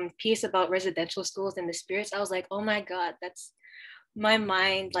piece about residential schools and the spirits, I was like, oh my God, that's my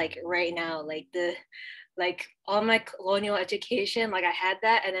mind like right now. Like all my colonial education, like I had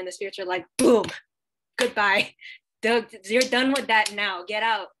that, and then the spirits are like, boom, goodbye. You're done with that now. Get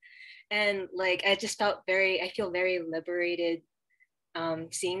out. And like I feel very liberated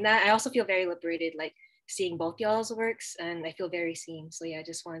seeing that. I also feel very liberated like seeing both y'all's works, and I feel very seen. So yeah, I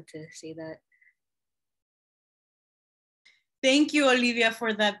just wanted to say that. Thank you, Olivia,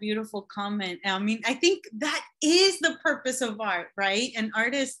 for that beautiful comment. I mean, I think that is the purpose of art, right? And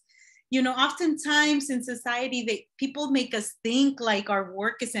artists, you know, oftentimes in society, people make us think like our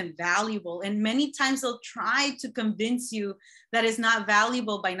work isn't valuable. And many times they'll try to convince you that it's not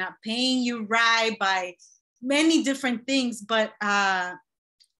valuable by not paying you right, by many different things, but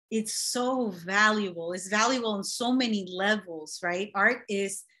it's so valuable. It's valuable on so many levels, right? Art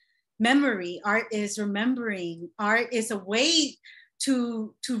is memory, art is remembering, art is a way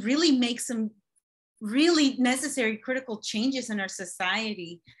to really make some really necessary critical changes in our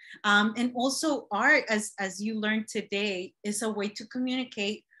society. And also art, as you learned today, is a way to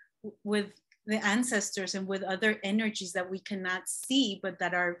communicate with the ancestors and with other energies that we cannot see, but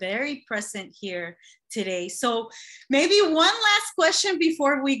that are very present here today. So maybe one last question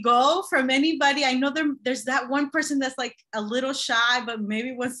before we go from anybody. I know there's that one person that's like a little shy, but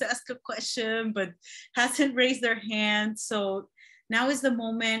maybe wants to ask a question, but hasn't raised their hand. So now is the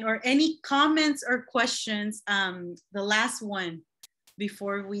moment, or any comments or questions, the last one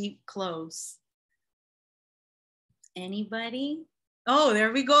before we close. Anybody? Oh,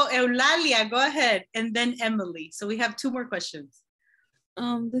 there we go. Eulalia, go ahead. And then Emily. So we have two more questions.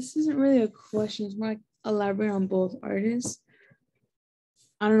 This isn't really a question. It's more like elaborate on both artists.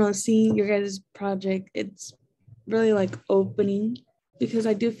 I don't know, seeing your guys' project, it's really like opening, because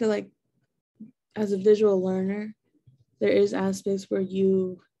I do feel like as a visual learner, there is aspects where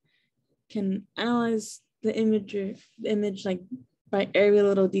you can analyze the image like by every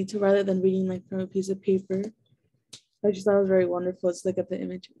little detail rather than reading like from a piece of paper. I just thought it was very wonderful to look at the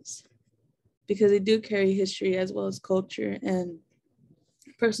images, because they do carry history as well as culture and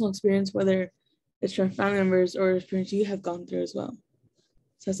personal experience, whether it's from family members or experience you have gone through as well.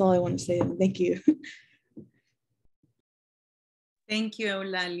 So that's all I want to say. Thank you. Thank you,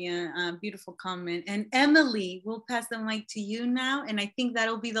 Eulalia. Beautiful comment. And Emily, we'll pass the mic to you now. And I think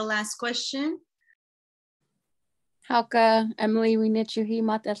that'll be the last question. Hauka, Emily Winichuhi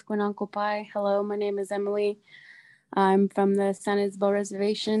Matesquinankopai. Hello, my name is Emily. I'm from the San Isabel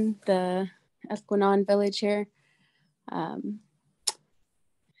Reservation, the Esquinan village here. I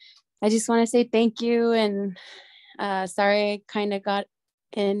just want to say thank you, and sorry I kind of got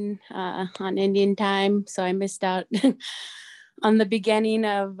in on Indian time, so I missed out on the beginning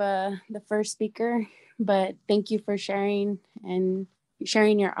of the first speaker, but thank you for sharing and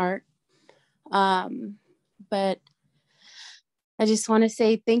sharing your art. But I just want to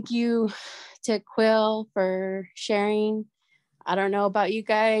say thank you to Quill for sharing. I don't know about you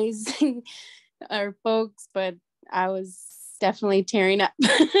guys or folks, but I was definitely tearing up.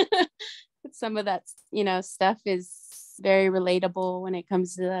 Some of that, stuff is very relatable when it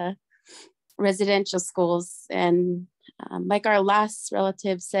comes to the residential schools. And like our last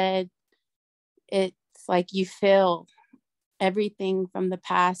relative said, it's like you feel everything from the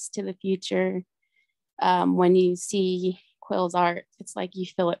past to the future. When you see Quill's art, it's like you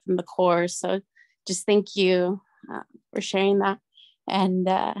feel it from the core. So just thank you for sharing that. And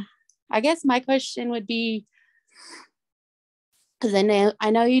I guess my question would be, because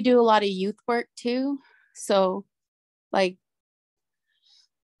I know you do a lot of youth work too. So like,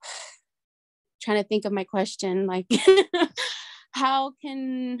 trying to think of my question, like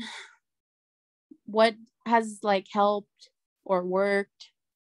what has like helped or worked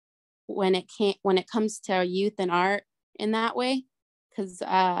when it comes to youth and art in that way, because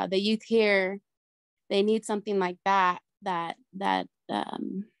the youth here, they need something like that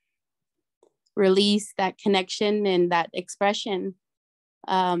release, that connection and that expression.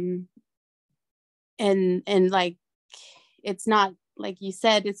 And like, it's not, like you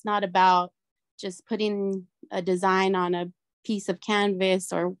said, it's not about just putting a design on a piece of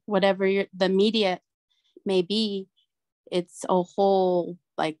canvas or whatever the media may be. It's a whole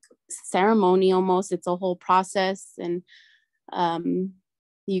like ceremony almost. It's a whole process, and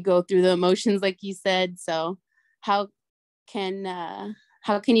you go through the emotions like you said. So how can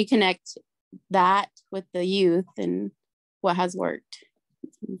you connect that with the youth and what has worked?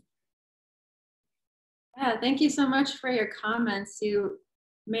 Yeah, thank you so much for your comments. You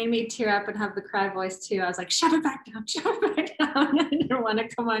made me tear up and have the cry voice too. I was like, shut it back down, shut it back down. I didn't want to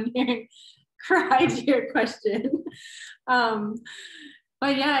come on here and cry to your question.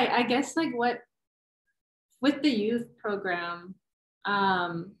 But yeah, I guess like what, with the youth program,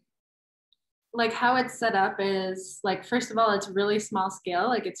 like how it's set up is like, first of all, it's really small scale.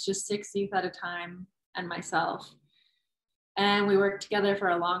 Like it's just 6 youth at a time and myself. And we work together for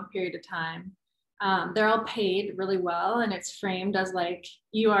a long period of time. They're all paid really well, and it's framed as like,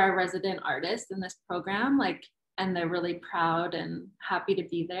 you are a resident artist in this program, like, and they're really proud and happy to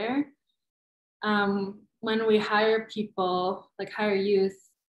be there. When we hire people, like hire youth,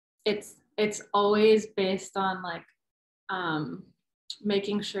 it's always based on like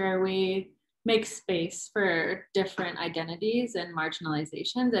making sure we make space for different identities and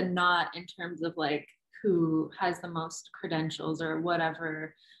marginalizations, and not in terms of like who has the most credentials or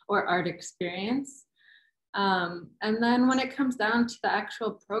whatever, or art experience. And then when it comes down to the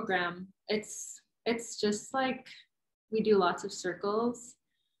actual program, it's just like, we do lots of circles.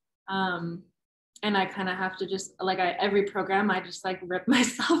 And I kind of have to just like, every program, I just like rip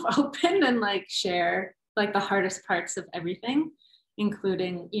myself open and like share like the hardest parts of everything,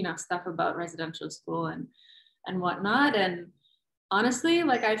 including, you know, stuff about residential school and whatnot. And honestly,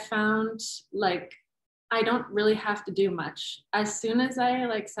 like I found like, I don't really have to do much. As soon as I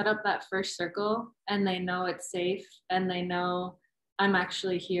like set up that first circle and they know it's safe and they know I'm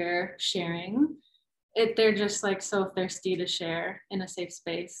actually here sharing it, they're just like so thirsty to share in a safe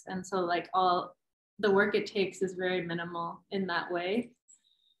space. And so like all the work it takes is very minimal in that way.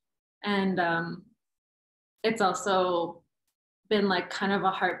 And it's also been like kind of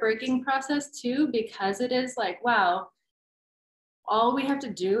a heartbreaking process too, because it is like, wow, all we have to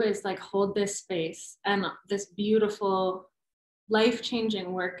do is like hold this space and this beautiful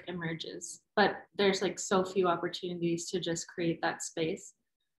life-changing work emerges, but there's like so few opportunities to just create that space.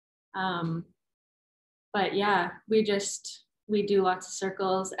 But yeah, we do lots of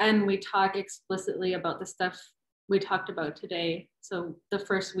circles, and we talk explicitly about the stuff we talked about today. So the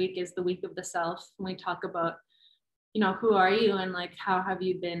first week is the week of the self, and we talk about, you know, who are you and like how have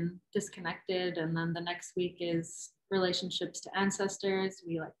you been disconnected, and then the next week is relationships to ancestors.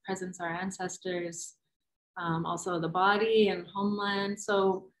 We like presence our ancestors, also the body and homeland.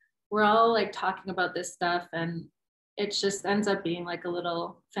 So we're all like talking about this stuff, and it just ends up being like a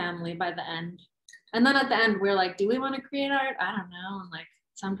little family by the end. And then at the end, we're like, do we want to create art? I don't know. And like,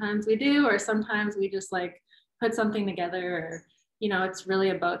 sometimes we do, or sometimes we just like put something together, or, you know, it's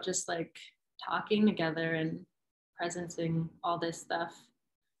really about just like talking together and presencing all this stuff.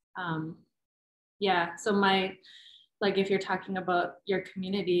 Yeah, so like if you're talking about your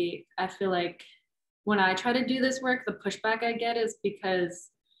community, I feel like when I try to do this work, the pushback I get is because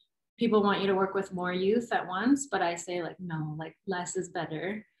people want you to work with more youth at once, but I say like, no, like less is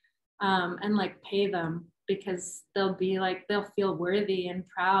better. And like pay them, because they'll feel worthy and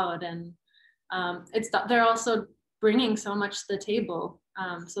proud, and they're also bringing so much to the table.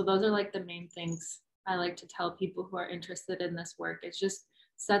 So those are like the main things I like to tell people who are interested in this work. It's just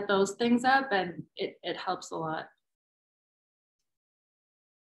set those things up, and it helps a lot.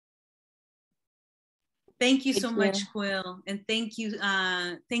 Thank you so much, Quill, and thank you,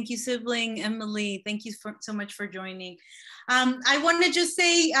 sibling Emily. Thank you so much for joining. I want to just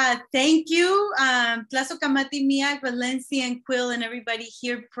say thank you, Tlazo Kamati Mia, Valincy, and Quill, and everybody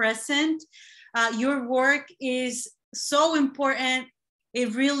here present. Your work is so important.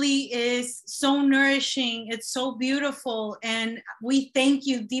 It really is so nourishing. It's so beautiful, and we thank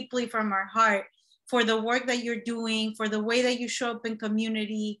you deeply from our heart for the work that you're doing, for the way that you show up in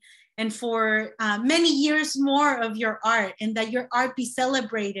community, and for many years more of your art, and that your art be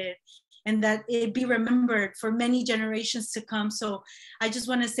celebrated and that it be remembered for many generations to come. So I just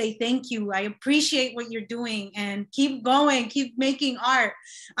want to say thank you. I appreciate what you're doing, and keep going, keep making art.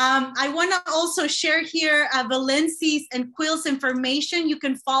 I want to also share here Valincy's and Quill's information. You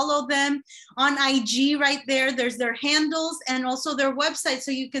can follow them on IG right there. There's their handles and also their website,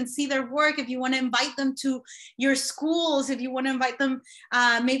 so you can see their work. If you want to invite them to your schools, if you want to invite them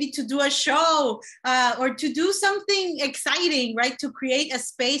maybe to do a show or to do something exciting, right? To create a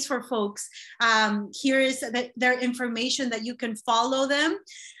space for folks. Here is their information that you can follow them.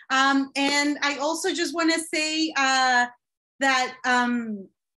 And I also just want to say that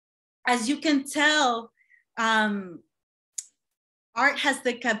as you can tell, art has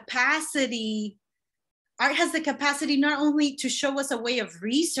the capacity not only to show us a way of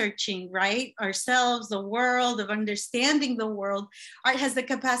researching, right, ourselves, the world, of understanding the world. Art has the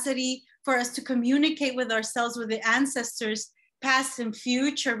capacity for us to communicate with ourselves, with the ancestors, past and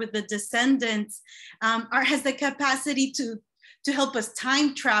future, with the descendants. Art has the capacity to help us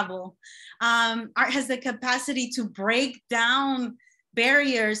time travel. Art has the capacity to break down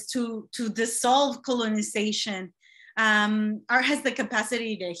barriers, to dissolve colonization. Art has the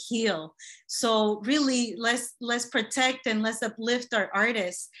capacity to heal. So really, let's protect and let's uplift our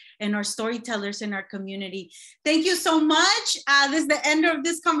artists and our storytellers in our community. Thank you so much. This is the end of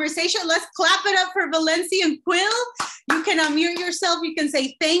this conversation. Let's clap it up for Valincy and Quill. You can unmute yourself. You can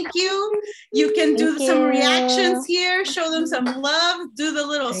say thank you. You can do some reactions here, show them some love, do the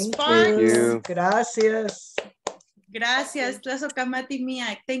little sparks. Thank you. Gracias. Gracias. Tlazo kamati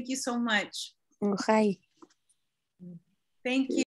mia. Thank you so much. Hi. Thank you.